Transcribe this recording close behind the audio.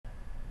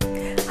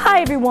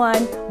Hi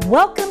everyone,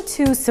 welcome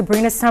to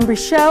Sabrina Sumbry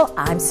Show.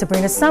 I'm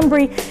Sabrina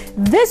Sumbry.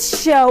 This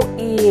show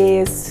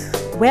is,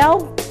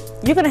 well,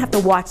 you're gonna have to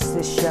watch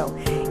this show.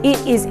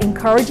 It is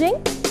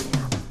encouraging,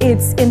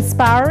 it's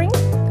inspiring.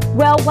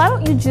 Well, why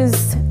don't you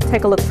just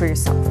take a look for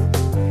yourself.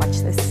 Watch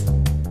this.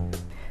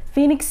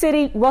 Phoenix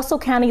City, Russell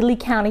County, Lee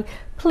County,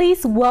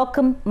 please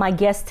welcome my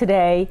guest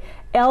today,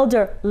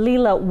 Elder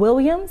Leila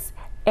Williams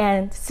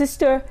and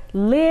Sister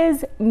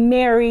Liz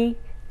Mary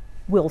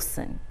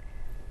Wilson.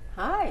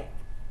 Hi.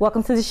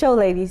 Welcome to the show,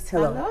 ladies.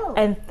 Hello.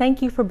 And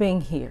thank you for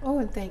being here. Oh,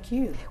 and thank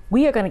you.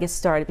 We are going to get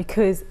started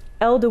because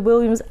Elder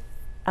Williams,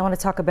 I want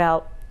to talk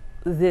about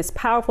this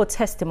powerful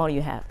testimony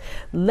you have.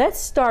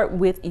 Let's start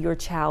with your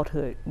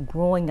childhood,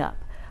 growing up.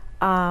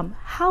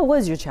 How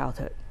was your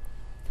childhood?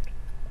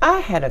 I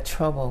had a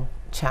troubled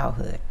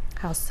childhood.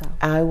 How so?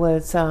 I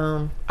was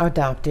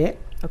adopted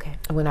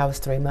when I was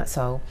 3 months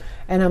old.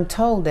 And I'm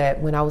told that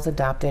when I was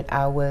adopted,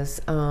 I was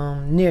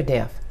near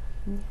death.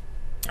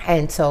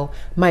 And so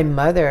my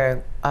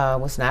mother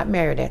was not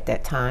married at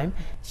that time.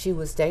 She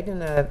was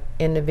dating an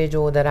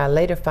individual that I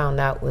later found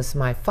out was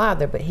my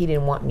father, but he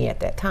didn't want me at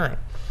that time.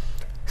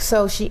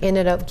 So she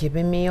ended up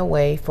giving me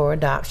away for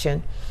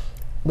adoption.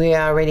 We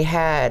already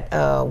had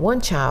one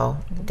child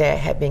that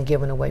had been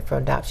given away for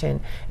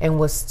adoption, and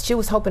she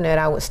was hoping that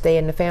I would stay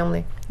in the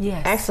family.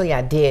 Yes. Actually,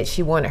 I did.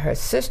 She wanted her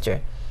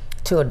sister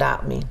to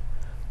adopt me,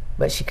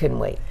 but she couldn't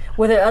wait.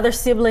 Were there other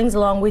siblings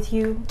along with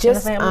you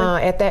Just in the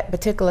family? at that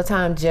particular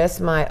time, just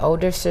my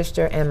older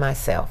sister and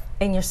myself.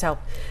 And yourself?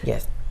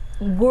 Yes.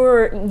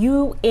 Were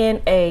you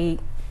in a,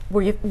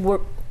 let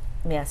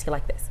me ask you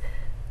like this.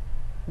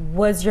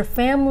 Was your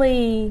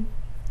family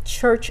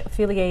church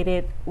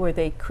affiliated? Were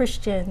they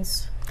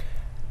Christians?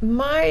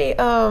 My,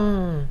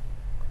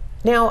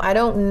 now I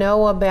don't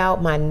know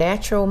about my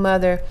natural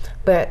mother,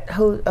 but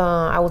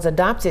I was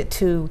adopted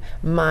to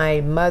my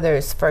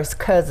mother's first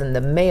cousin,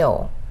 the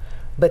male.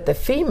 But the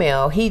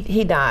female,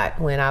 he died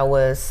when I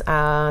was,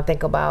 I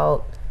think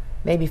about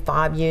maybe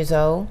 5 years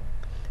old.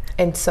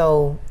 And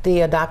so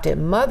the adopted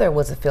mother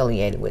was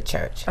affiliated with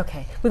church.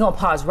 Okay, we're gonna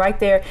pause right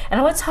there. And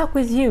I wanna talk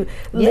with you,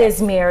 Liz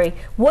Yes. Mary.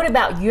 What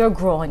about your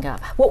growing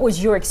up? What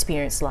was your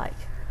experience like?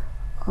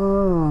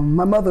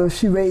 My mother,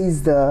 she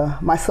raised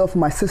myself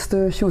and my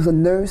sister. She was a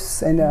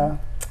nurse and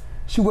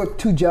she worked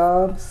 2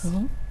 jobs.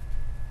 Mm-hmm.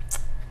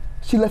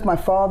 She left my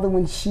father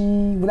when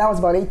I was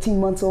about 18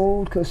 months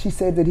old because she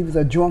said that he was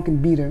a drunken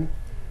beater.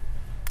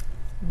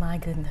 My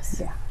goodness.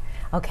 Yeah.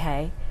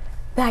 Okay,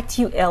 back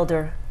to you,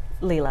 Elder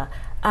Leila.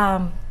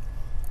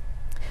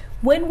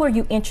 When were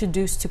you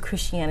introduced to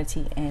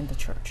Christianity and the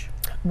church?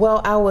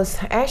 Well, I was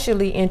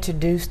actually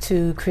introduced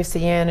to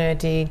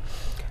Christianity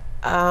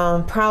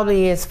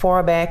probably as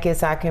far back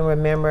as I can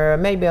remember,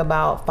 maybe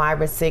about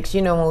 5 or 6.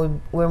 You know,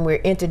 when we're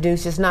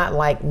introduced, it's not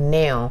like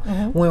now.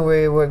 When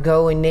we were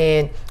going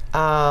in,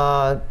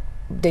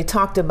 they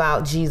talked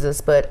about Jesus,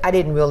 but I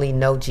didn't really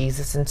know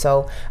Jesus. And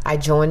so I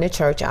joined the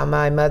church.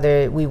 My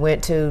mother, we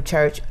went to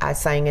church. I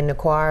sang in the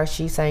choir.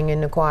 She sang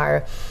in the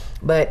choir.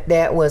 But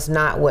that was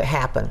not what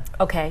happened.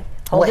 Okay.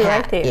 Hold it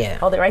right there. Yeah.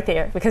 Hold it right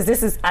there.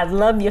 Because I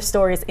love your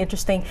story. It's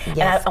interesting. Yes.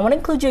 And I want to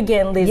include you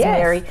again, Liz Yes.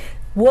 Mary.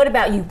 What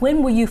about you?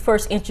 When were you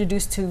first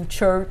introduced to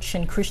church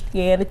and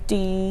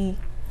Christianity?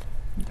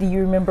 Do you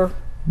remember?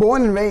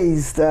 Born and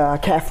raised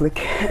Catholic.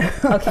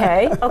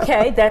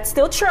 Okay, that's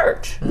still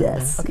church.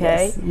 Yes. Okay.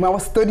 Yes. When I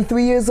was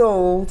 33 years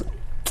old,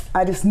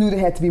 I just knew there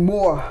had to be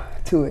more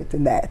to it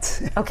than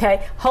that.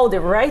 Okay, hold it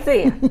right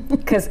there,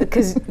 because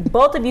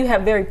both of you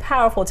have very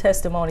powerful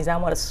testimonies. I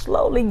want to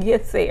slowly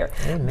get there.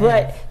 Amen.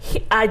 But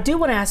I do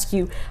want to ask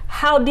you,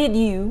 how did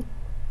you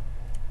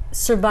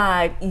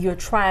survive your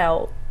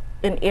trial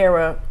and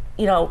error,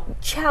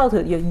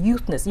 childhood, your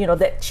youthness,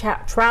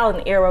 that trial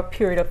and error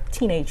period of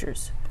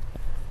teenagers?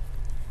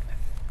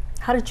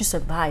 How did you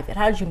survive it?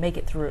 How did you make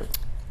it through?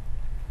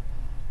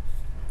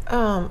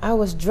 I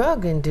was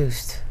drug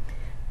induced.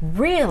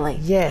 Really?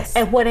 Yes.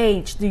 At what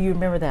age do you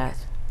remember that?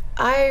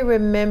 I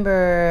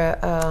remember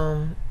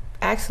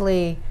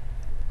actually,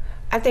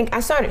 I think I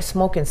started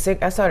smoking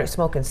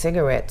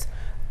cigarettes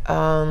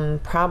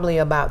probably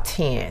about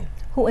 10.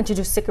 Who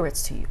introduced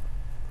cigarettes to you?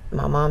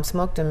 My mom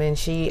smoked them, and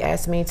she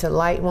asked me to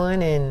light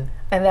one, and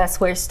that's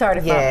where it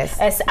started yes.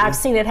 from. I've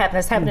seen that happen.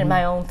 It's happened in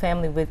my own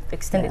family with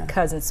extended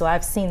cousins, so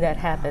I've seen that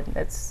happen.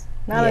 That's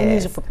not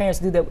unusual for parents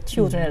to do that with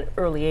children at an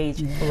early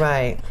age.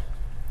 Right.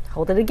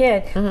 Hold it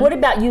again. What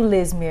about you,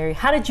 Liz Mary?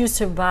 How did you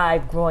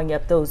survive growing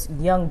up those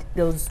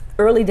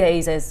early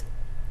days as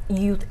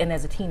youth and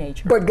as a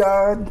teenager? But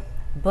God.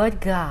 But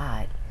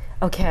God.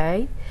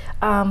 Okay.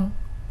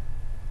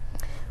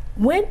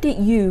 When did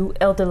you,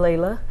 Elder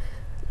Leila,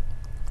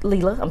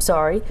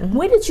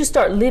 when did you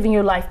start living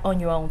your life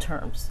on your own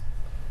terms,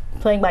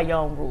 playing by your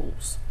own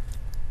rules?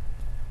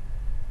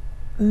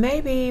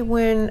 Maybe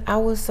when I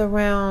was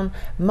around,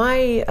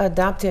 my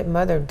adopted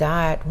mother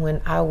died when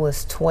I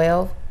was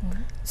 12.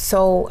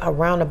 So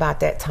around about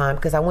that time,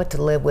 because I went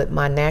to live with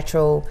my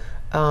natural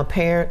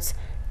parents,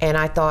 and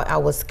I thought I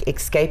was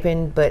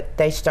escaping, but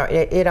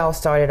it all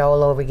started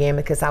all over again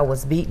because I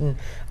was beaten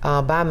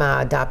by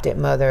my adopted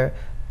mother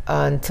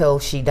until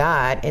she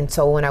died. And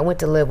so when I went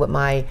to live with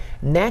my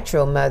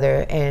natural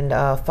mother and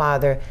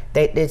father,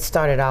 it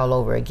started all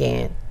over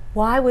again.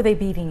 Why were they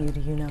beating you, do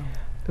you know?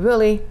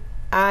 Really,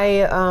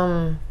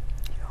 I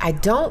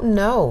don't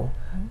know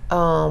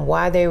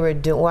why they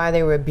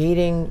were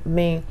beating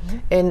me,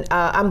 and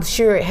I'm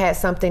sure it had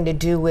something to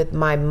do with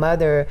my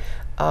mother.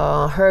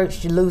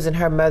 Losing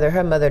her mother.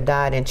 Her mother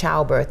died in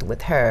childbirth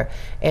with her,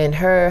 and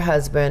her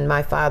husband,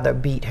 my father,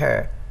 beat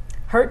her.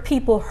 Hurt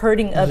people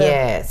hurting other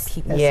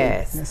people.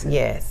 Yes.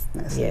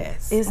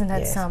 Isn't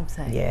that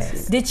something?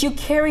 Yes. Did you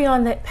carry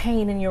on that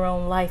pain in your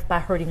own life by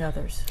hurting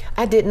others?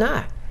 I did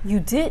not. You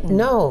didn't?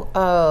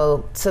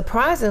 No.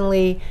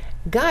 Surprisingly,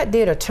 God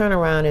did a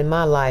turnaround in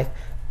my life.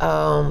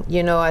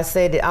 You know, I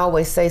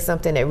always say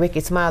something that Ricky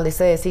Smiley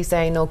says. He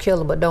say, "Ain't no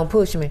killer, but don't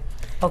push me."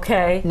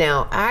 Okay.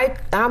 Now,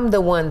 I'm the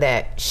one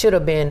that should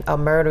have been a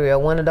murderer,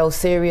 one of those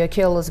serial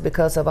killers,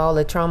 because of all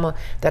the trauma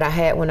that I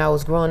had when I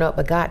was growing up,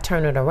 but God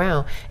turned it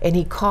around, and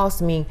he caused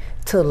me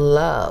to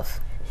love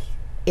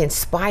in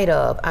spite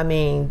of,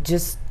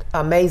 just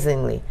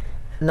amazingly.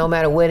 No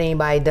matter what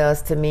anybody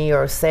does to me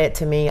or said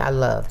to me, I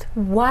loved.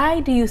 Why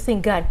do you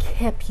think God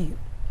kept you?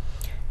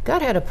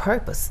 God had a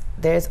purpose.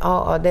 There's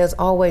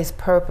always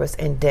purpose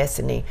and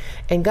destiny,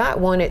 and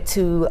God wanted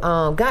to.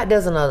 God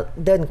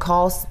doesn't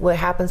cause what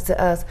happens to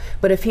us,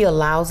 but if He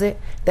allows it,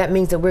 that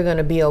means that we're going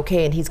to be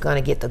okay, and He's going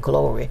to get the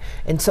glory.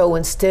 And so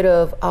instead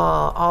of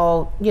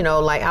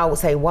like I would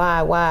say,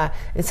 why?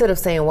 Instead of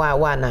saying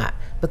why not?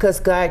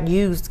 Because God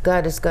is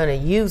going to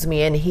use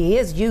me, and He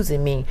is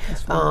using me.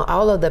 Right.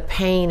 All of the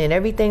pain and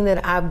everything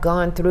that I've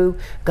gone through,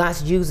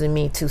 God's using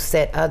me to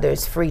set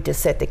others free, to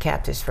set the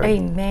captives free.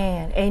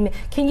 Amen. Amen.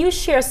 Can you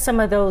share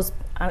some of those?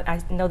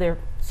 I know they're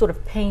sort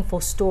of painful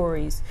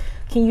stories.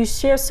 Can you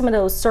share some of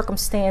those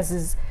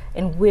circumstances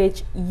in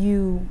which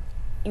you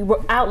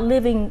were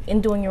outliving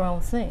and doing your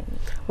own thing?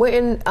 Well,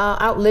 in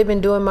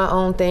outliving doing my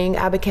own thing,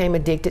 I became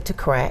addicted to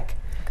crack,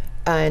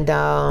 and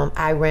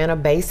I ran a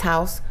base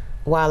house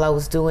while I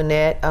was doing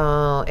that.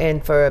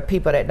 And for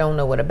people that don't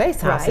know what a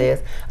base house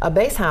is, a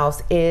base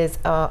house is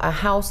a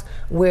house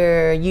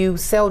where you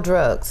sell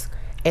drugs,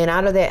 and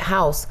out of that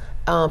house,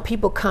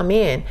 people come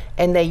in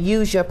and they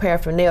use your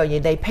paraphernalia.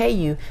 They pay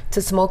you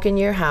to smoke in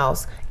your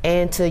house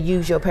and to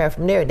use your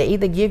paraphernalia. They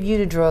either give you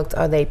the drugs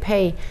or they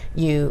pay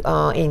you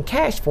in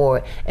cash for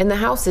it. And the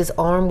house is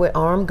armed with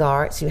armed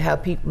guards. You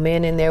have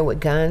men in there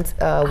with guns,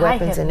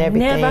 weapons, and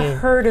everything. I have never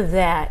heard of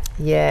that.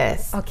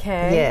 Yes.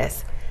 Okay.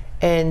 Yes.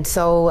 And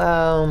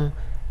so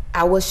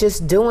I was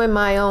just doing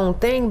my own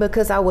thing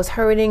because I was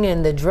hurting,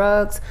 and the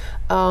drugs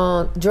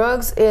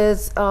was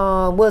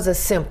a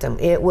symptom.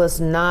 It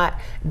was not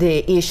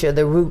the issue.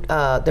 The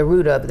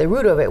root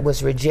of it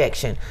was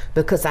rejection,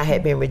 because I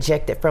had been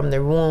rejected from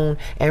the womb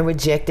and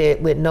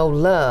rejected with no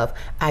love.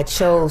 I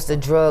chose the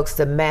drugs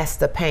to mask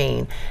the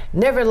pain.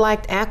 Never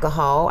liked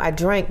alcohol. I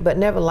drank, but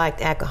never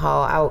liked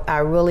alcohol. I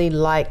really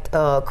liked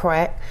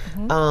crack.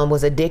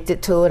 Was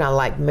addicted to it. I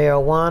liked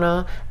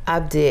marijuana. I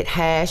did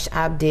hash.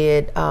 I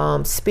did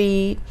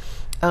speed.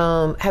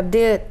 Have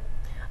did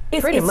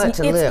pretty much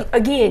a little.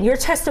 Again, your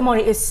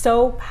testimony is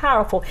so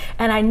powerful,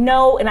 and I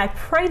know and I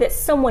pray that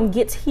someone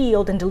gets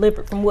healed and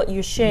delivered from what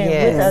you're sharing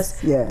with us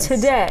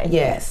today.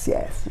 Yes.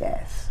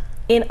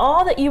 In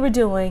all that you were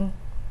doing,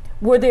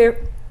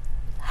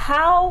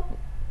 how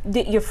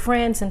did your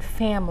friends and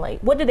family,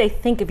 what did they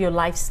think of your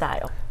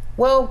lifestyle?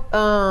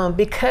 Well,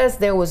 because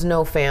there was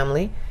no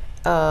family,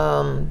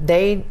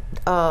 they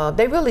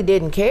really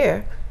didn't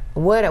care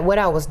what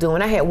I was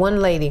doing. I had one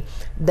lady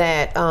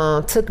that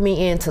took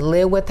me in to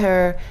live with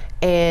her,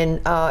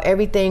 and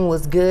everything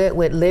was good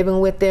with living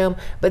with them.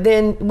 But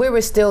then I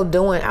was still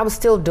doing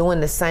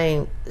the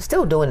same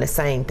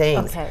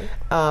things. Okay.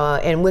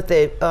 And with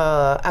the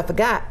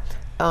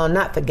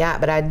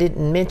but I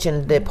didn't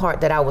mention the part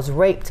that I was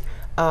raped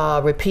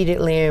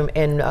repeatedly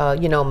and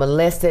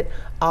molested,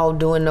 all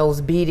doing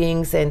those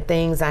beatings and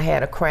things. I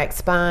had a cracked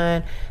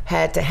spine,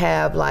 had to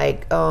have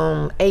like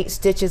 8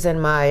 stitches in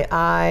my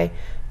eye.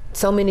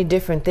 So many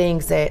different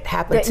things that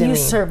happened to me. That you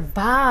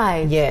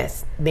survived.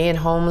 Yes, being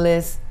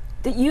homeless.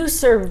 That you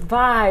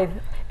survived,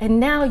 and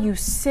now you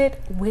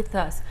sit with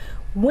us.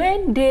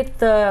 When did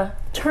the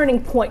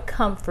turning point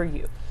come for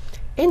you?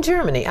 In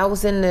Germany. I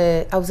was in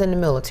the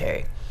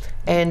military,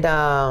 and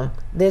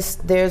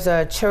there's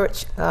a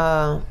church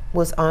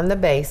was on the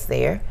base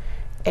there,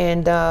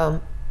 and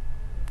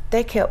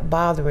they kept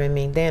bothering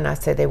me. Then I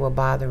said they were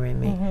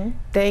bothering me.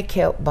 They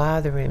kept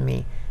bothering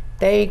me.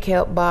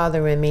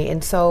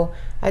 And so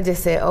I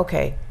just said,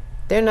 okay,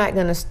 they're not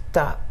gonna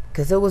stop,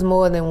 because it was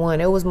more than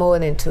one, it was more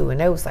than 2, and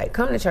they was like,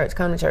 come to church.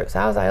 So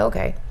I was like,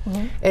 okay.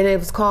 And it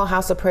was called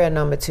House of Prayer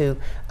number 2,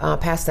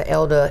 Pastor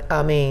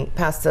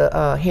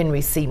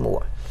Henry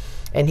Seymour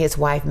and his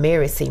wife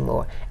Mary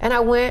Seymour. And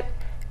I went,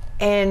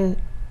 and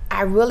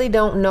I really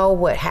don't know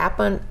what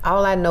happened.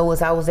 All I know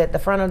is I was at the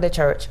front of the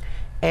church,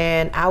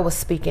 and I was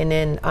speaking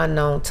in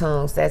unknown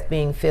tongues that's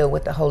being filled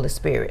with the Holy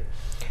Spirit.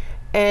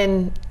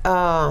 And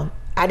I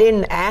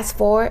didn't ask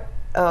for it.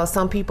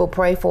 Some people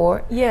pray for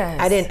it. Yes.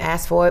 I didn't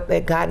ask for it,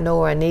 but God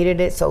knew I needed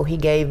it, so he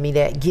gave me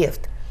that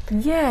gift.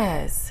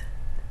 Yes.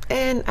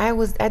 And I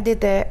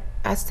did that.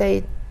 I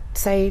stayed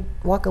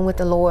walking with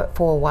the Lord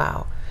for a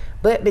while.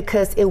 But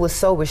because it was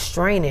so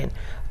restraining,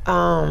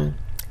 holiness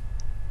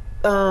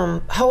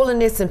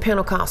and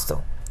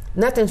Pentecostal,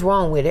 nothing's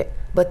wrong with it,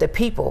 but the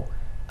people.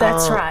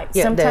 That's right.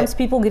 Sometimes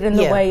people get in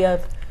the way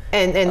of.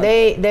 And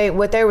they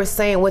what they were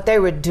saying, what they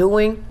were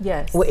doing,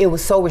 yes, it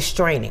was so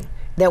restraining.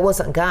 That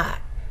wasn't God.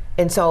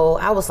 And so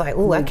I was like,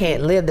 ooh, I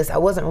can't live this. I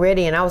wasn't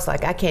ready, and I was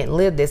like, I can't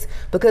live this.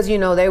 Because, you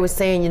know, they were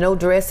saying, you know,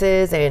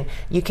 dresses, and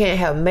you can't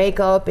have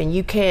makeup, and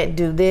you can't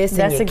do this,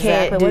 and you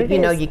can't do, you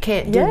know, you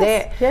can't do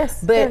that.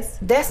 Yes, but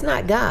that's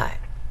not God.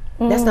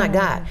 That's not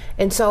God.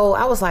 And so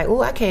I was like,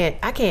 ooh, I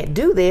can't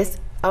do this.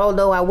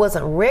 Although I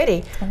wasn't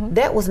ready,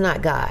 that was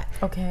not God.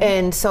 Okay.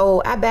 And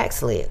so I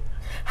backslid.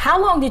 How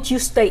long did you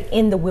stay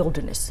in the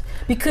wilderness?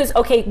 Because,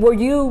 okay, were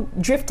you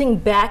drifting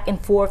back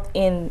and forth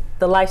in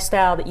the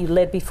lifestyle that you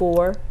led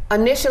before?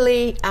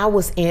 Initially, I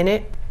was in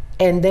it,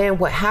 and then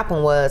what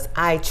happened was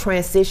I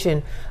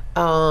transitioned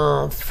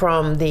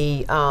from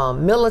the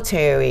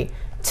military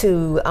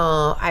to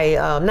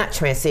not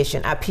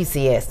transition, I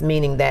PCS,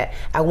 meaning that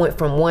I went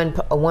from one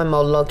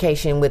more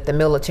location with the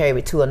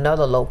military to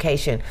another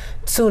location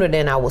sooner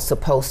than I was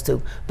supposed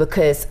to,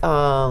 because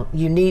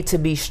you need to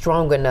be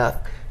strong enough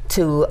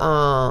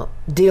to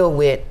deal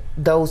with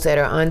those that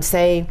are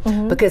unsaved,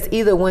 because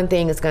either one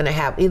thing is going to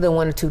happen, either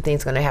one or two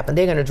things going to happen.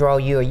 They're going to draw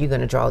you, or you're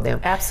going to draw them.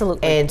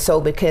 Absolutely. And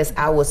so because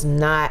I was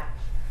not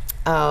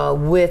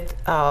with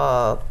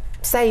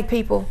saved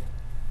people,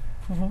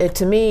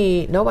 to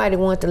me, nobody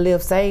wanted to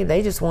live saved.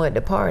 They just wanted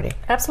to party.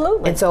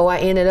 Absolutely. And so I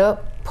ended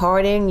up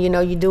partying. You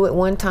know, you do it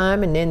one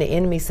time, and then the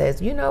enemy says,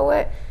 you know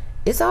what?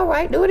 It's all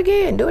right. Do it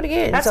again. Do it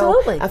again.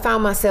 Absolutely. So I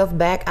found myself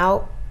back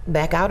out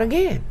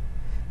again.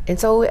 And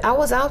so I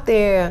was out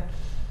there.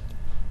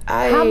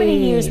 How many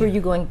years were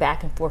you going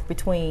back and forth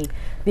between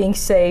being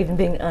saved and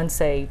being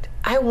unsaved?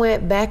 I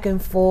went back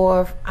and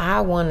forth,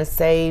 I want to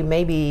say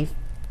maybe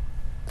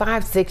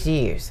 5-6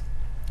 years.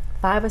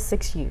 5 or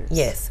 6 years?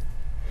 Yes,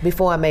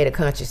 before I made a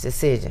conscious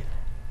decision.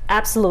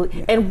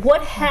 Absolutely. And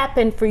what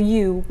happened for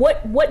you?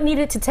 What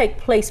needed to take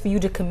place for you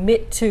to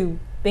commit to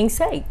being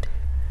saved?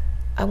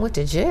 I went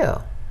to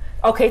jail.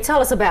 Okay, tell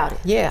us about it.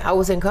 Yeah, I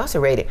was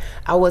incarcerated.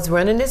 I was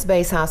running this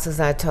base house, as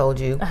I told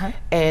you,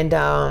 and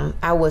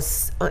I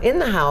was in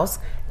the house.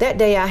 That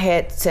day I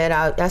had said,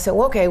 I said,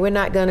 well, okay, we're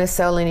not gonna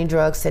sell any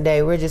drugs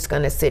today. We're just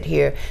gonna sit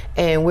here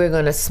and we're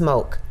gonna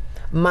smoke.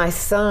 My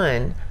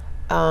son,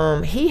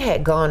 he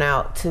had gone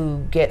out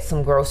to get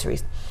some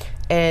groceries,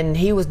 and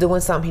he was doing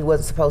something he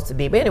wasn't supposed to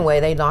be. But anyway,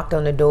 they knocked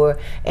on the door,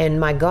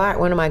 and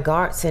one of my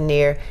guards in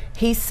there,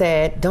 he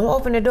said, don't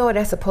open the door,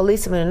 that's a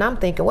policeman. And I'm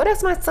thinking, well,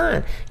 that's my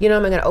son. You know,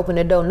 I'm gonna open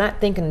the door, not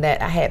thinking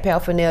that I had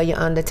paraphernalia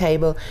on the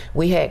table.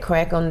 We had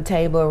crack on the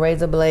table,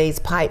 razor blades,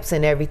 pipes,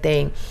 and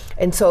everything.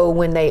 And so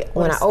when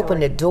I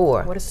opened the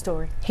door, what a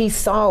story. He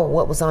saw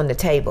what was on the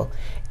table.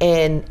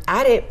 And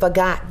I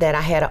forgot that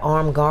I had an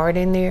armed guard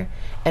in there.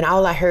 And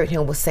all I heard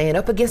him was saying,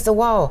 up against the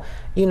wall,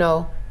 you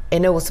know,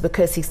 and it was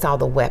because he saw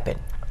the weapon.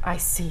 I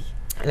see.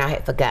 And I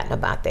had forgotten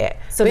about that.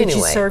 So did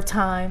you serve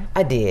time?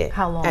 I did.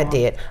 How long? I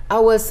did.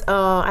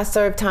 I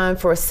served time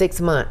for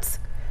 6 months,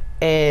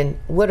 and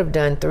would have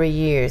done 3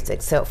 years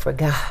except for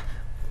God.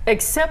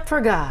 Except for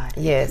God?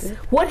 Yes.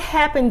 What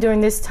happened during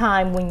this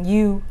time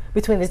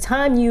between the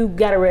time you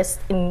got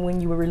arrested and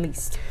when you were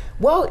released?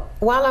 Well,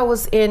 while I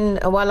was in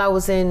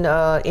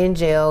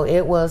jail,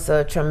 it was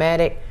a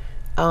traumatic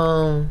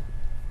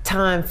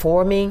time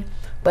for me.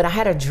 But I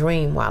had a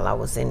dream while I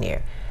was in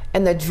there.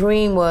 And the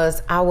dream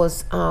was I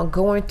was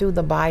going through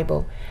the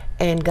Bible,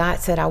 and God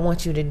said, I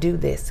want you to do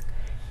this.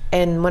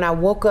 And when I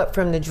woke up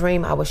from the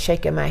dream, I was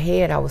shaking my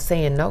head. I was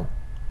saying no.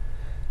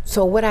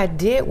 So what I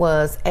did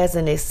was, as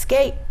an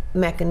escape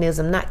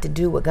mechanism not to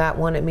do what God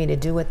wanted me to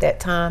do at that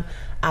time,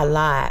 I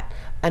lied.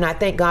 And I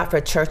thank God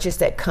for churches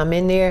that come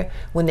in there.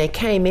 When they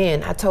came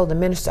in, I told the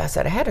minister, I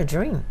said, I had a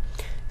dream.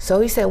 So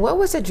he said, what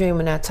was the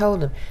dream? And I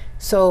told him.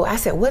 So I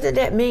said, what did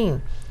that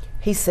mean?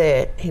 He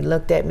said, he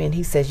looked at me and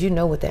he says, you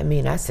know what that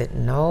means? I said,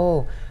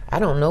 no, I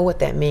don't know what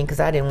that means, because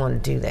I didn't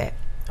want to do that.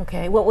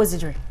 Okay, what was the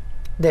dream?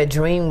 The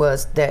dream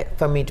was that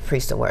for me to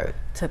preach the word.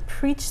 To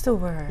preach the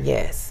word?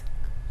 Yes.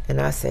 And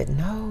I said,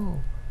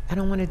 no, I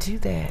don't want to do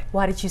that.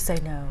 Why did you say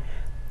no?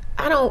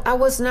 I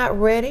was not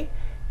ready.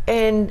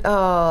 And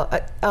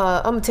I'm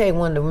gonna tell you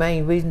one of the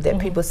main reasons that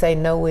people say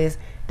no is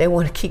they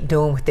want to keep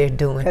doing what they're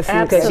doing.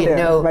 Because you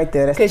know, right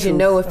there, because you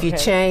know, if you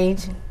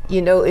change,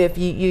 you know, if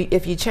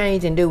you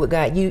change and do what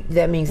God,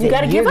 that means you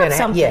that got to give up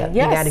something. Yeah, yes.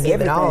 you got to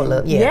give it all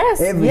up. Yeah.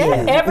 Yes,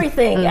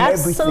 everything.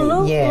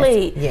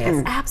 Absolutely.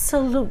 Yes.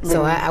 Absolutely.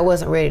 So I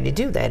wasn't ready to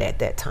do that at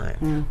that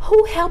time.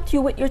 Who helped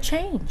you with your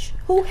change?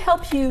 Who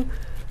helped you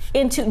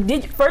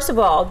first of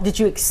all, did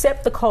you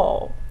accept the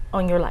call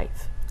on your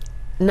life?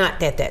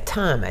 Not at that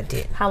time, I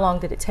didn't. How long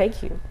did it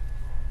take you?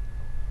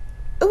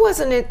 It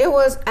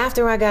was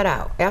after I got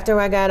out. After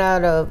I got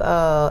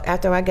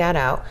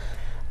out,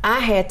 I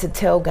had to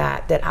tell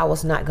God that I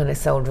was not going to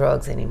sell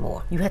drugs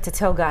anymore. You had to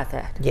tell God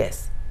that?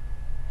 Yes.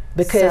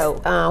 Because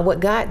what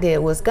God did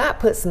was God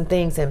put some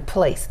things in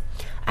place.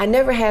 I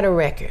never had a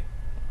record.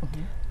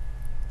 Mm-hmm.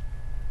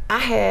 I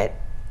had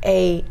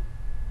a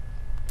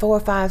 4,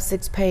 5,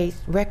 6 page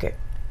record.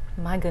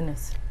 My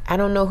goodness. I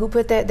don't know who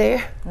put that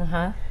there,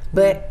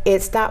 but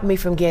it stopped me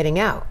from getting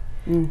out.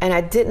 And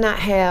I did not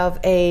have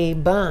a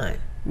bond.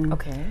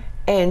 Okay.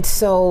 And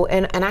so,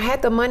 and I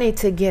had the money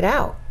to get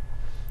out,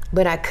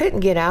 but I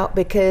couldn't get out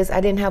because I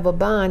didn't have a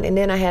bond, and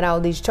then I had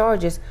all these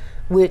charges,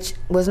 which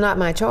was not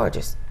my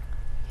charges.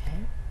 Okay.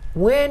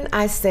 When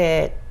I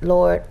said,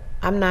 Lord,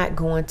 I'm not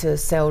going to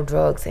sell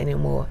drugs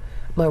anymore,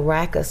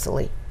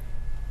 miraculously,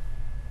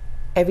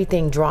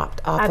 everything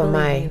dropped off of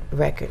my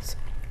records.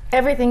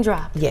 Everything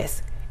dropped?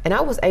 Yes. And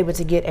I was able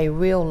to get a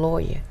real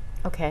lawyer.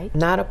 Okay.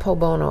 Not a pro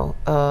bono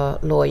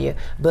lawyer,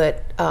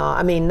 but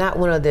I mean, not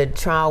one of the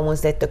trial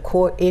ones that the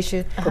court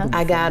issued.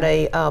 I got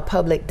a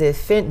public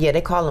defender. Yeah, they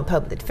call them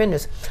public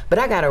defenders. But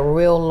I got a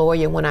real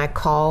lawyer when I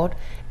called,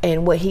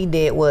 and what he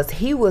did was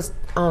he was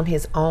on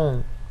his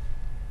own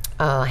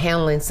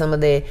handling some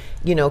of the,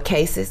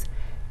 cases,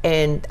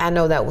 and I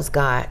know that was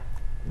God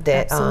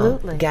that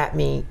got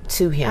me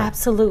to him.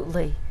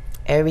 Absolutely.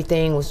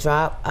 Everything was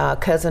dropped. A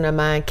cousin of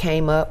mine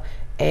came up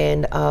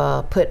and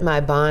put my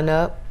bond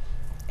up.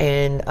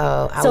 And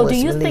I was So do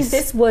you released.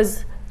 think this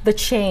was the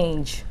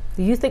change?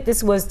 Do you think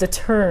this was the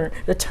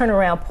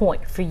turnaround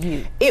point for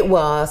you? It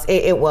was.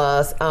 It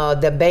was.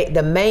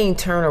 The main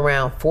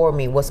turnaround for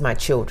me was my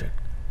children.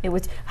 It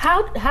was.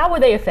 How were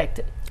they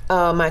affected?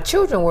 My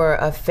children were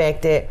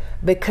affected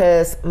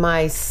because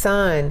my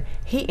son,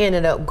 he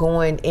ended up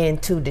going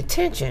into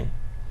detention.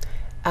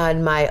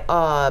 And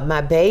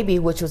my baby,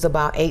 which was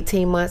about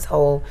 18 months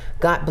old,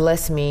 God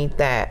bless me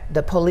that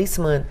the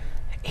policeman,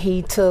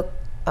 he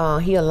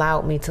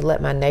allowed me to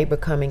let my neighbor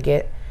come and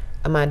get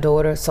my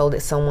daughter so that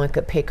someone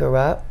could pick her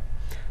up.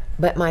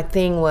 But my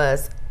thing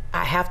was,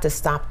 I have to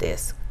stop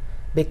this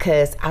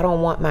because I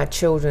don't want my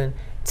children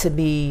to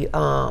be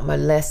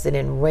molested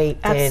and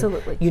raped.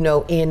 Absolutely.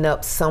 And end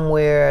up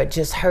somewhere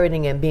just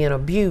hurting and being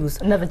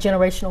abused. Another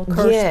generational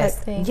curse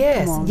type thing?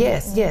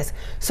 Yes.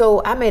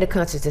 So I made a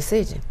conscious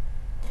decision.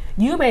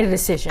 You made a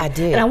decision. I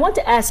did. And I want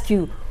to ask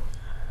you,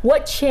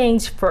 what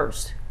changed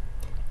first?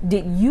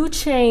 Did you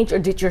change, or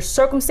did your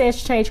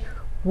circumstance change?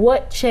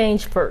 What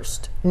changed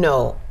first?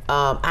 No,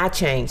 I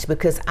changed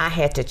because I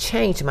had to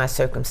change my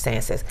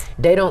circumstances.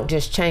 They don't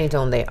just change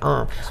on their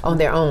own.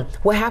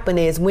 What happened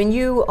is when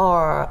you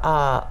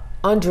are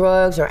on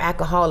drugs or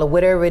alcohol or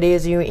whatever it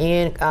is you're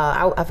in,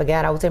 I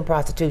forgot I was in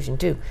prostitution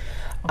too.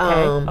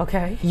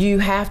 Okay. You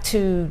have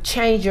to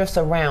change your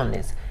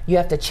surroundings. You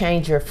have to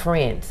change your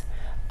friends.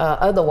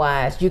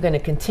 Otherwise, you're going to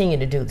continue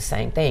to do the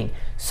same thing.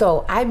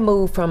 So I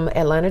moved from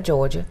Atlanta,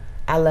 Georgia.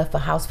 I left a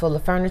house full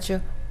of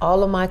furniture,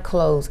 all of my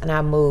clothes, and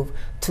I moved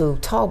to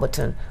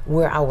Talbotton,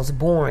 where I was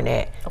born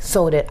at,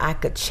 so that I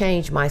could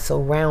change my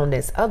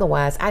surroundings.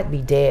 Otherwise, I'd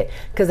be dead.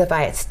 Because if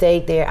I had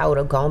stayed there, I would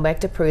have gone back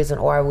to prison,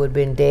 or I would have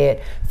been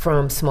dead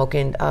from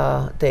smoking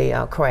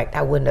the crack.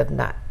 I wouldn't have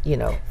not.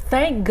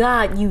 Thank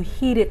God you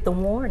heeded the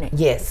warning.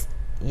 Yes.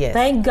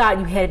 Thank God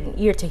you had an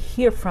ear to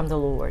hear from the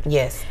Lord.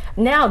 Yes.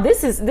 Now,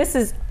 this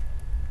is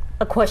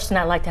a question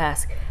I'd like to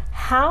ask.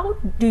 How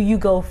do you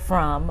go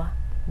from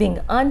being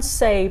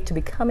unsaved to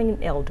becoming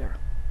an elder?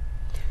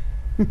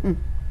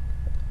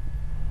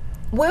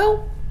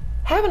 Well,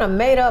 having a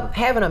made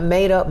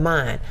up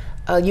mind.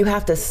 You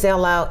have to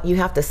sell out. You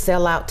have to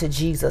sell out to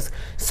Jesus.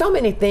 So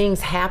many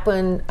things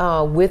happen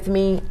with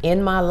me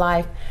in my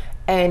life,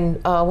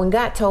 and when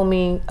God told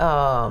me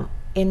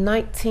in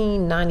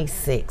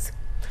 1996,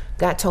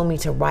 God told me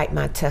to write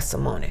my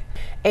testimony.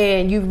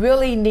 And you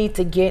really need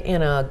to get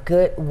in a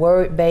good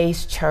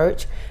word-based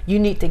church. You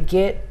need to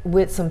get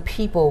with some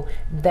people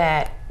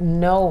that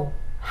know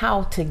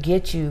how to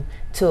get you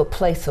to a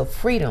place of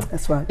freedom.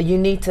 That's right. You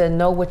need to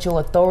know what your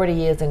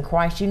authority is in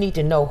Christ. You need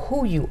to know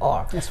who you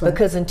are. That's right.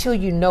 Because until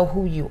you know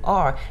who you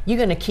are, you're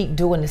going to keep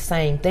doing the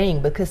same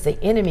thing, because the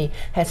enemy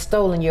has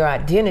stolen your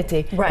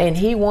identity. Right. And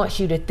he wants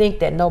you to think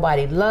that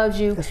nobody loves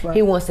you. That's right.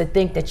 He wants to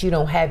think that you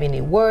don't have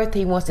any worth.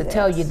 He wants to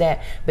tell you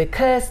that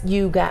because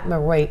you got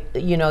raped,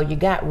 you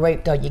got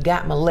raped or you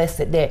got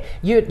molested, that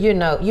you're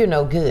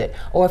no good.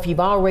 Or if you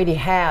already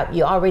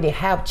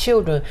have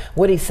children,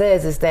 what he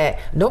says is that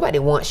nobody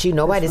wants you.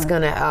 Nobody's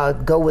gonna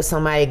go with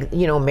somebody,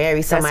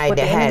 marry somebody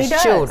that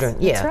has children.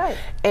 Yeah. That's right.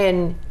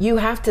 And you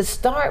have to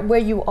start where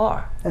you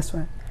are. That's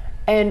right.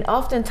 And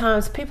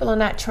oftentimes people are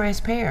not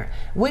transparent.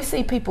 We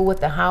see people with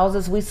the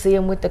houses, we see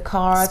them with the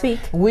cars,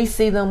 we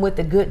see them with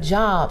the good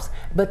jobs.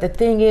 But the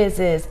thing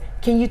is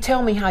can you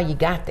tell me how you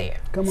got there?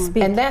 Come on.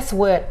 And that's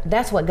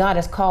what God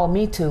has called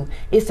me to,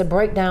 is to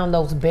break down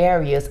those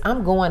barriers.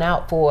 I'm going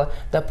out for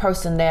the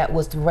person that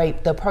was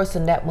raped, the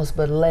person that was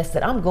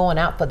molested. I'm going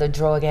out for the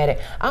drug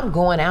addict. I'm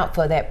going out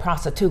for that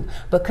prostitute,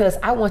 because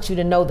I want you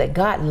to know that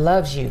God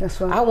loves you. That's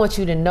right. I want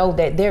you to know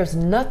that there's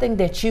nothing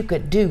that you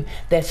could do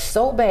that's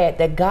so bad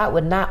that God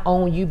would not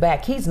own you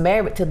back. He's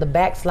married to the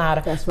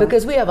backslider. That's right.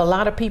 Because we have a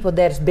lot of people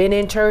that's been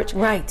in church,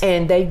 right,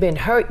 and they've been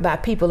hurt by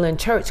people in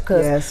church,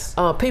 because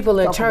people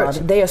in church,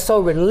 they are so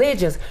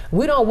religious.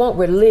 We don't want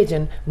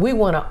religion. We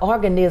want an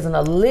organism,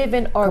 a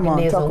living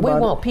organism. We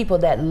want people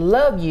that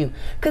love you,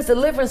 because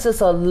deliverance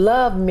is a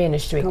love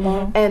ministry.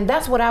 And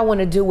that's what I want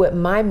to do with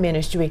my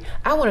ministry.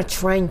 I want to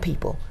train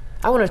people.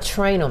 I want to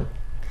train them.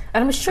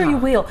 And I'm sure you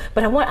will,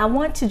 but I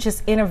want to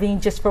just intervene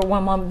just for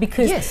one moment,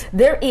 because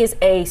there is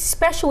a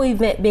special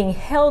event being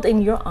held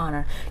in your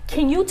honor.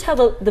 Can you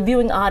tell the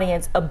viewing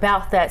audience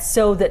about that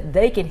so that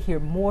they can hear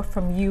more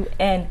from you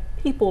and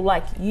people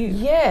like you?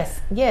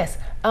 Yes.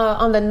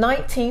 On the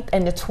 19th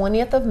and the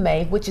 20th of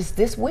May, which is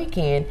this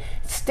weekend,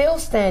 Still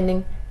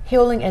Standing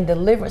Healing and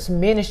Deliverance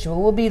Ministry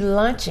will be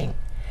launching.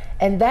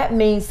 And that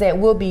means that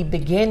we'll be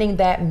beginning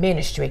that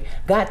ministry.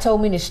 God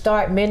told me to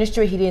start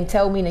ministry. He didn't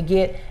tell me to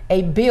get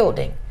a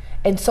building.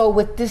 And so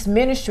with this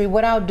ministry,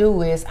 what I'll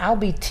do is I'll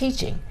be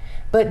teaching.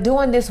 But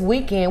during this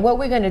weekend, what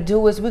we're going to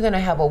do is we're going to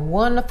have a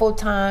wonderful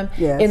time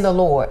in the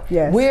Lord.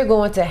 We're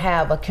going to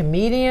have a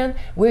comedian.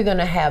 We're going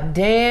to have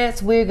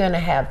dance. We're going to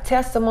have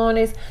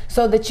testimonies,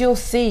 so that you'll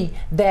see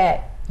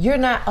that you're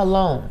not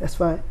alone. That's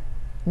right.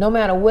 No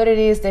matter what it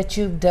is that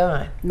you've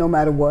done. No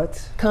matter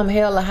what. Come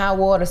hell or high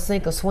water,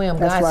 sink or swim,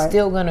 God's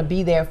still going to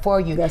be there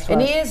for you.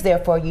 And He is there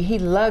for you. He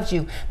loves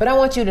you. But I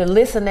want you to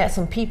listen at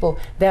some people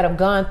that have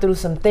gone through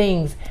some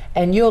things,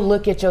 and you'll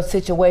look at your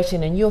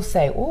situation and you'll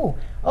say, ooh,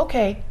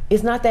 okay,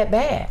 it's not that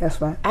bad. That's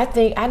right.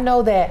 I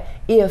know that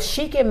if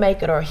she can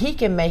make it or he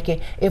can make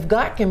it, if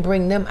God can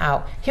bring them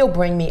out, He'll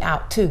bring me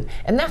out too.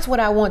 And that's what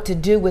I want to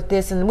do with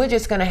this. And we're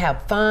just going to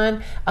have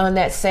fun on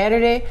that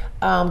Saturday.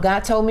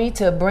 God told me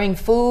to bring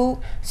food,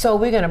 so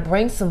we're going to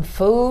bring some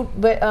food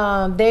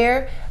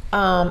there.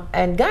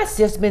 And God's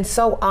just been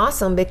so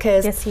awesome,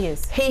 because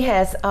He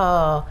has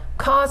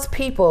caused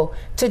people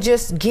to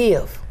just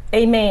give.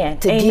 Amen.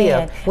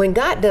 Give. When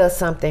God does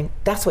something,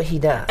 that's what He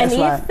does. And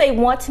if they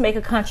want to make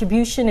a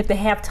contribution, if they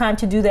have time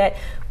to do that,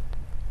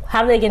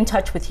 how do they get in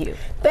touch with you?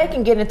 They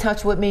can get in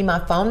touch with me. My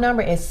phone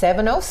number is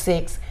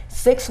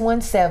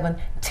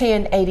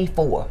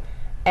 706-617-1084.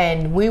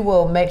 And we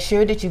will make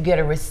sure that you get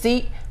a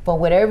receipt for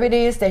whatever it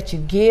is that you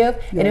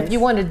give. And if you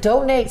want to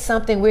donate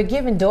something, we're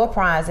giving door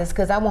prizes,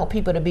 because I want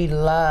people to be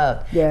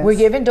loved. We're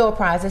giving door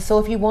prizes. So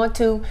if you want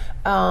to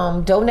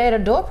donate a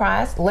door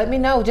prize, let me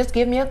know. Just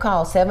give me a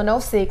call,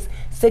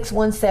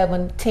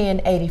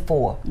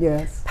 706-617-1084.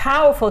 Yes.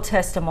 Powerful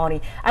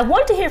testimony. I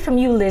want to hear from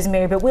you, Liz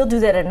Mary, but we'll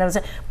do that at another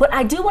time. But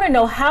I do want to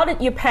know, how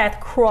did your path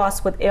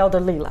cross with Elder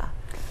Leila?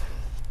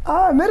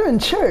 I met her in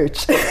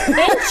church. In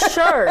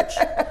church?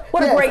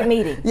 What a great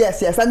meeting.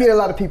 Yes. I meet a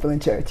lot of people in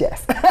church,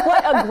 yes.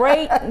 What a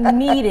great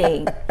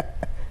meeting.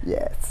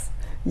 Yes.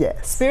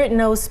 Spirit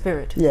knows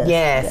spirit.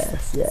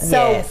 Yes.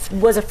 So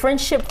was a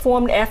friendship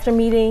formed after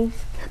meeting?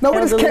 No, we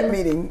just kept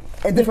meeting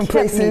at different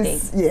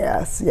places.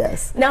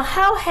 Yes. Now,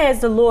 how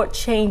has the Lord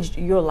changed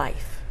your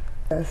life?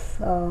 Yes.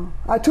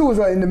 I too was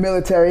in the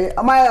military.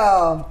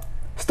 My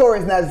story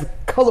is not as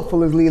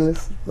colorful as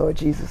Leila's, Lord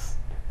Jesus.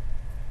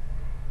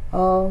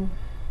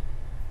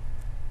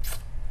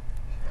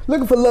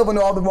 Looking for love in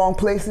all the wrong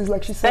places,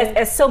 like she said.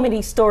 As so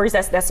many stories,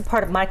 that's a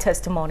part of my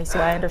testimony, so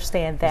I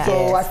understand that.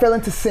 So I fell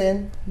into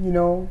sin,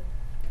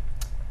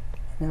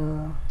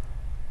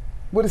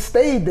 would have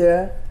stayed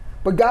there,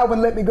 but God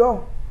wouldn't let me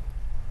go.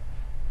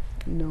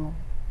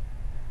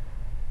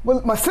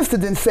 What my sister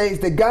didn't say is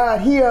that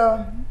God,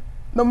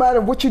 no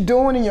matter what you're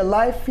doing in your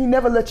life, He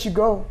never lets you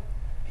go.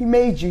 He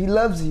made you, He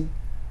loves you.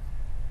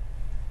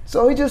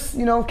 So He just,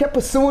 kept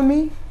pursuing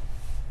me.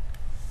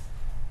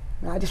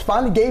 And I just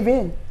finally gave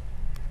in.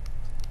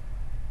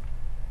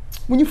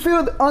 When you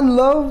feel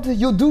unloved,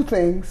 you'll do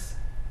things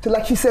to,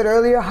 like she said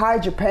earlier,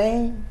 hide your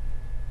pain.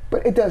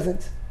 But it doesn't.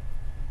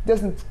 It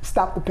doesn't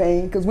stop the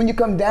pain, because when you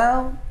come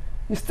down,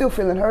 you're still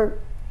feeling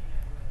hurt.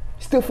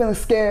 You're still feeling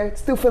scared,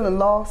 still feeling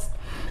lost,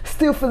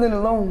 still feeling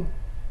alone.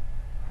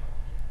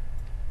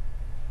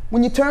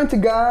 When you turn to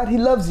God, He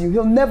loves you.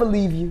 He'll never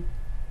leave you.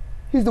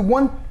 He's the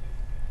one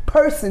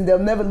person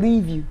that'll never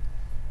leave you.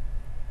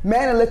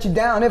 Man will let you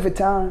down every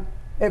time.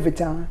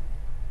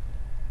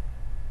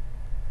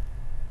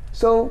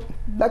 So,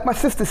 like my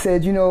sister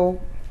said,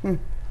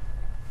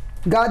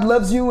 God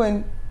loves you,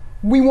 and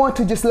we want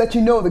to just let you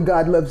know that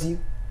God loves you.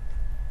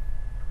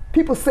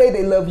 People say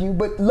they love you,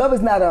 but love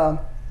is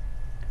not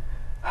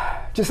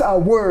just a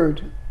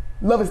word.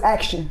 Love is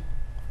action.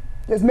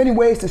 There's many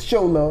ways to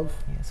show love.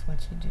 Yes,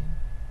 what you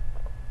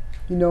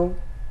do.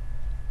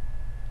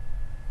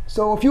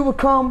 So if you would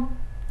come,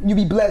 you'll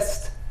be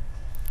blessed.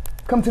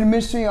 Come to the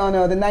ministry on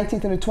the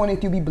 19th and the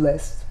 20th, you'll be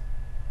blessed.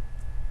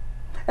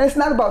 And it's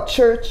not about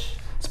church,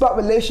 it's about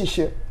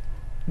relationship.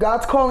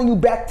 God's calling you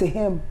back to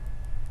Him,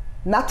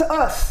 not to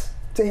us.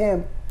 to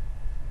him.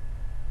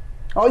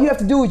 All you have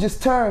to do is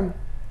just turn.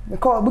 We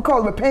call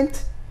it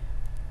repent.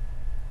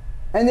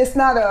 And it's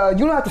not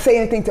you don't have to say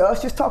anything to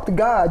us. Just talk to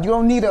God. You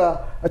don't need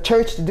a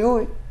church to do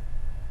it.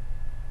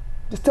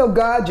 Just tell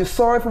God you're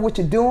sorry for what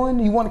you're doing.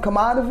 You want to come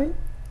out of it.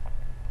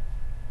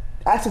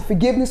 Ask for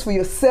forgiveness for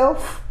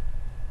yourself.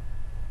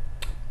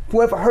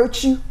 Whoever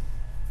hurt you.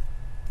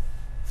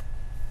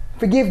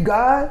 Forgive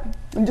God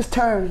and just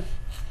turn.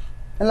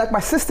 And like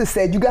my sister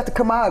said, you got to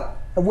come out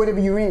of whatever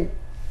you're in.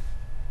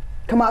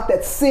 Come out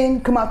that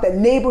sin, come out that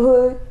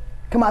neighborhood,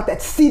 come out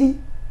that city.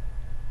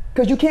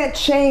 Because you can't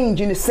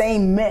change in the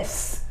same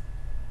mess.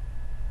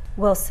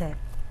 Well said,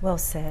 well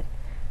said.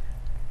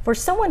 For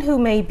someone who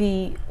may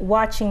be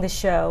watching the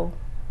show,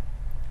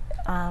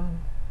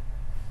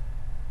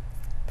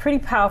 pretty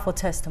powerful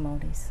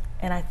testimonies,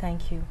 and I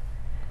thank you.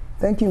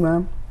 Thank you,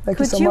 ma'am. Thank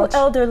you so much. Could you,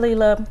 Elder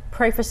Leila,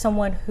 pray for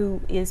someone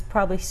who is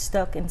probably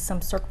stuck in some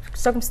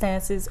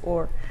circumstances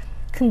or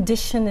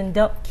condition and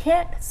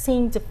can't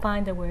seem to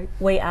find a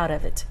way out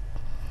of it?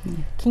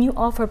 Can you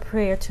offer a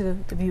prayer to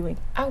the viewing?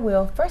 I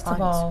will. First of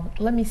all,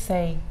 let me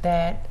say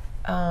that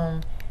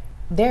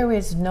there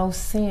is no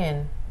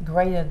sin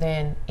greater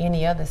than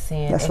any other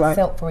sin,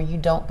 except for you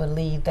don't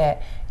believe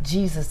that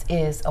Jesus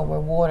is a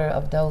rewarder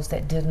of those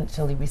that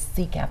diligently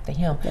seek after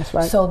him. That's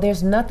right. So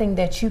there's nothing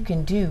that you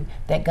can do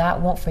that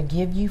God won't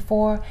forgive you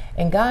for.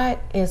 And God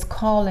is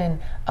calling,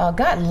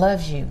 God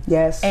loves you.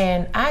 Yes.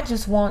 And I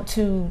just want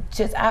to,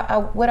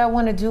 what I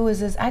want to do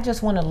is I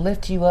just want to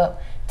lift you up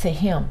to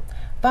him.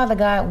 Father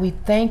God, we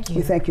thank you.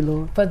 We thank you,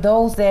 Lord. For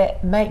those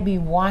that might be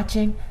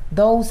watching,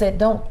 those that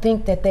don't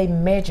think that they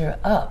measure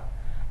up.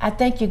 I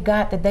thank you,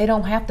 God, that they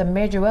don't have to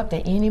measure up to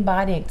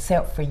anybody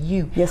except for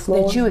you. Yes,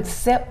 Lord. That you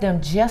accept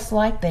them just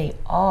like they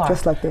are.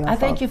 Just like they are. I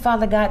thank you,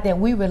 Father God, that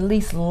we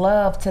release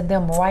love to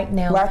them right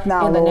now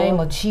in the Lord. Name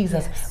of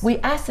Jesus. Yes. We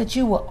ask that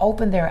you will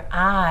open their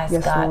eyes,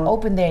 God, Lord.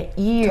 open their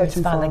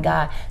ears, Father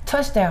God,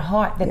 touch their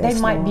heart, that they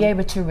might be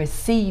able to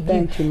receive you.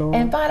 Thank you, Lord.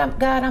 And Father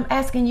God, I'm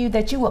asking you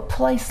that you would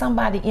place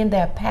somebody in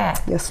their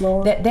path. Yes,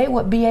 Lord. That they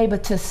would be able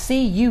to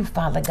see you,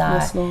 Father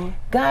God. Yes, Lord.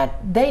 God,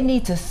 they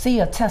need to see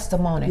a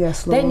testimony.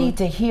 Yes, Lord. They need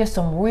to hear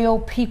some real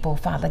people,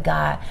 Father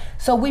God.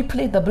 So we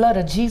plead the blood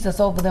of Jesus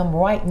over them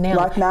right now.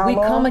 Right now, we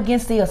Lord. come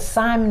against the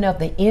assignment of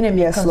the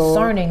enemy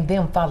concerning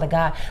them, Father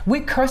God. We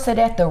curse it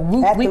at the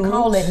root. We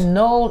call it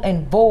null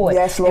and void.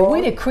 Yes, Lord. And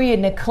we decree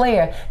and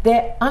declare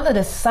that under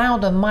the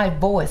sound of my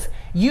voice,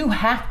 you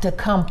have to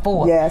come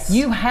forth. Yes.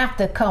 You have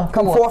to come forth.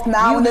 Come forth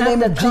now in the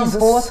name of Jesus. You have to come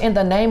forth in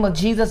the name of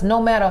Jesus, no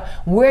matter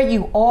where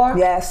you are.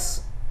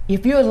 Yes.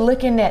 If you're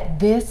looking at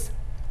this,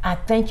 I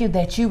thank you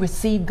that you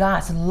receive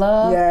God's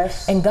love.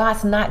 Yes. And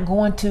God's not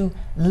going to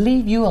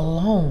leave you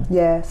alone.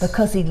 Yes.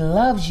 Because he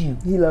loves you.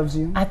 He loves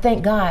you. I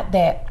thank God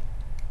that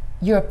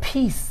your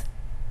peace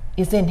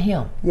is in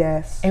him.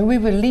 Yes. And we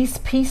release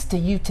peace to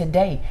you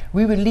today.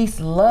 We release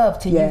love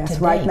to you today. Yes,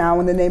 right now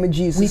in the name of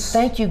Jesus. We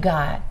thank you,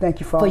 God. Thank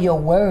you, Father. For your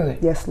word.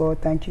 Yes,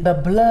 Lord, thank you. The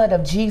blood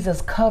of Jesus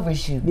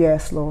covers you.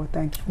 Yes, Lord,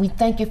 thank you. We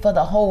thank you for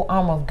the whole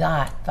armor of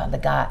God, Father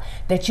God,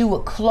 that you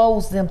would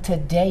close them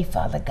today,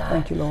 Father God.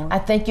 Thank you, Lord. I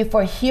thank you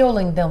for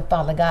healing them,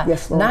 Father God.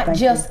 Yes, Lord, not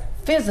just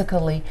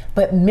physically,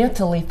 but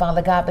mentally,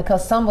 Father God,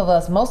 because some of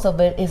us, most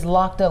of it is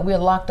locked up. We're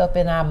locked up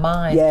in our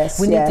minds. Yes,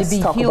 we need to be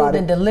healed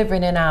and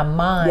delivered in our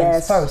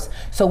minds first.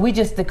 So we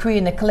just decree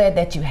and declare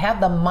that you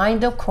have the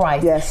mind of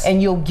Christ. Yes.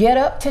 And you'll get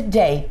up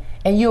today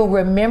and you'll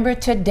remember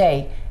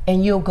today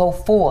and you'll go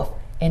forth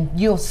and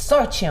you'll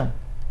search him.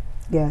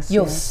 Yes.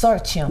 You'll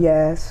search him.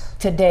 Yes.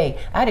 Today,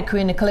 I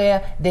decree and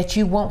declare that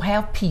you won't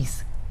have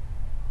peace.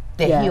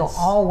 That he'll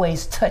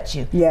always touch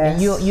you. Yes.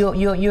 And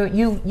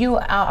you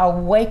are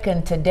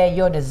awakened today.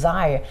 Your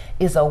desire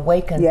is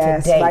awakened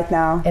today. Right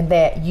now. And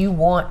that you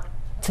want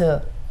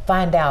to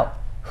find out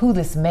who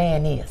this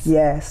man is.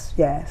 Yes,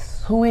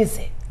 yes. Who is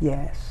it?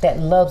 Yes. That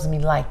loves me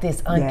like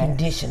this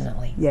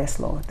unconditionally. Yes,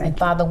 Lord. Thank you. And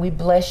Father, we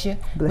bless you.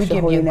 Bless we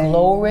give you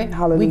glory.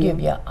 Hallelujah. We give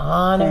you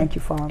honor. Thank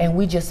you, Father. And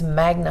we just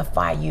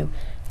magnify you.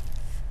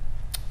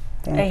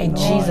 Thank In you,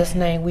 Lord. Jesus'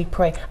 name we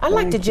pray. I'd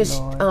like to just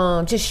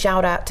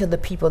shout out to the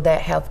people that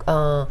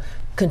have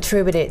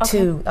contributed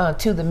to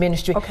the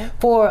ministry.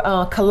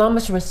 For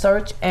Columbus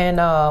Research and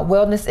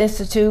Wellness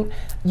Institute,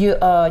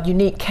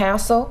 Unique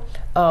Castle,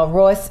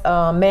 Royce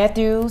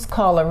Matthews,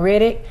 Carla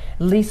Riddick,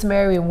 Lisa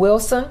Mary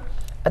Wilson,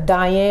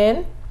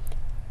 Diane,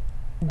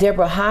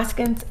 Deborah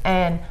Hoskins,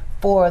 and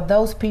for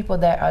those people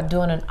that are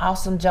doing an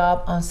awesome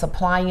job on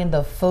supplying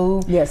the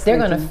food. Yes, they're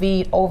going to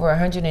feed over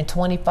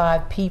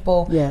 125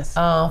 people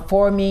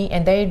for me,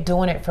 and they're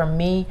doing it for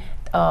me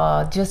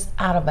just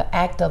out of an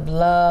act of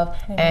love,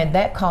 and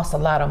that costs a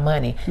lot of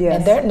money. Yes.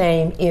 And their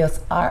name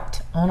is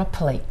Art on a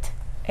Plate.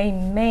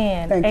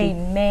 Amen. Thank you.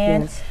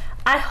 Amen. Yes.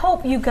 I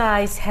hope you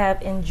guys have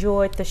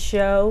enjoyed the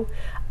show.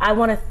 I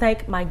want to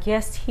thank my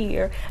guests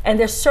here, and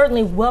they're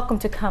certainly welcome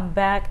to come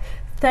back.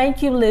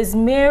 Thank you, Liz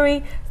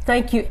Mary.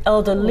 Thank you,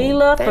 Elder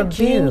Leila, for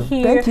being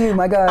here. Thank you,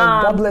 my God.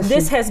 God bless you.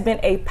 This has been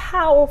a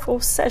powerful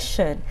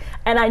session,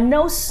 and I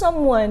know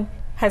someone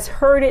has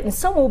heard it, and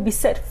someone will be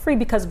set free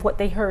because of what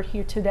they heard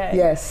here today.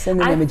 Yes, in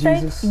the name of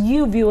Jesus. I thank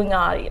you, viewing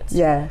audience,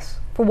 yes,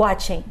 for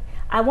watching.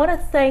 I want to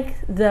thank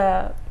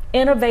the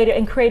innovator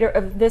and creator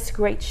of this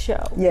great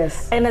show.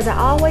 Yes. And as I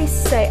always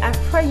say, I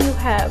pray you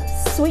have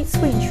sweet,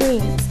 sweet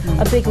dreams,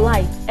 a big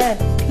life, and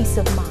peace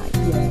of mind.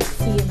 Yes.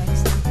 See you next time.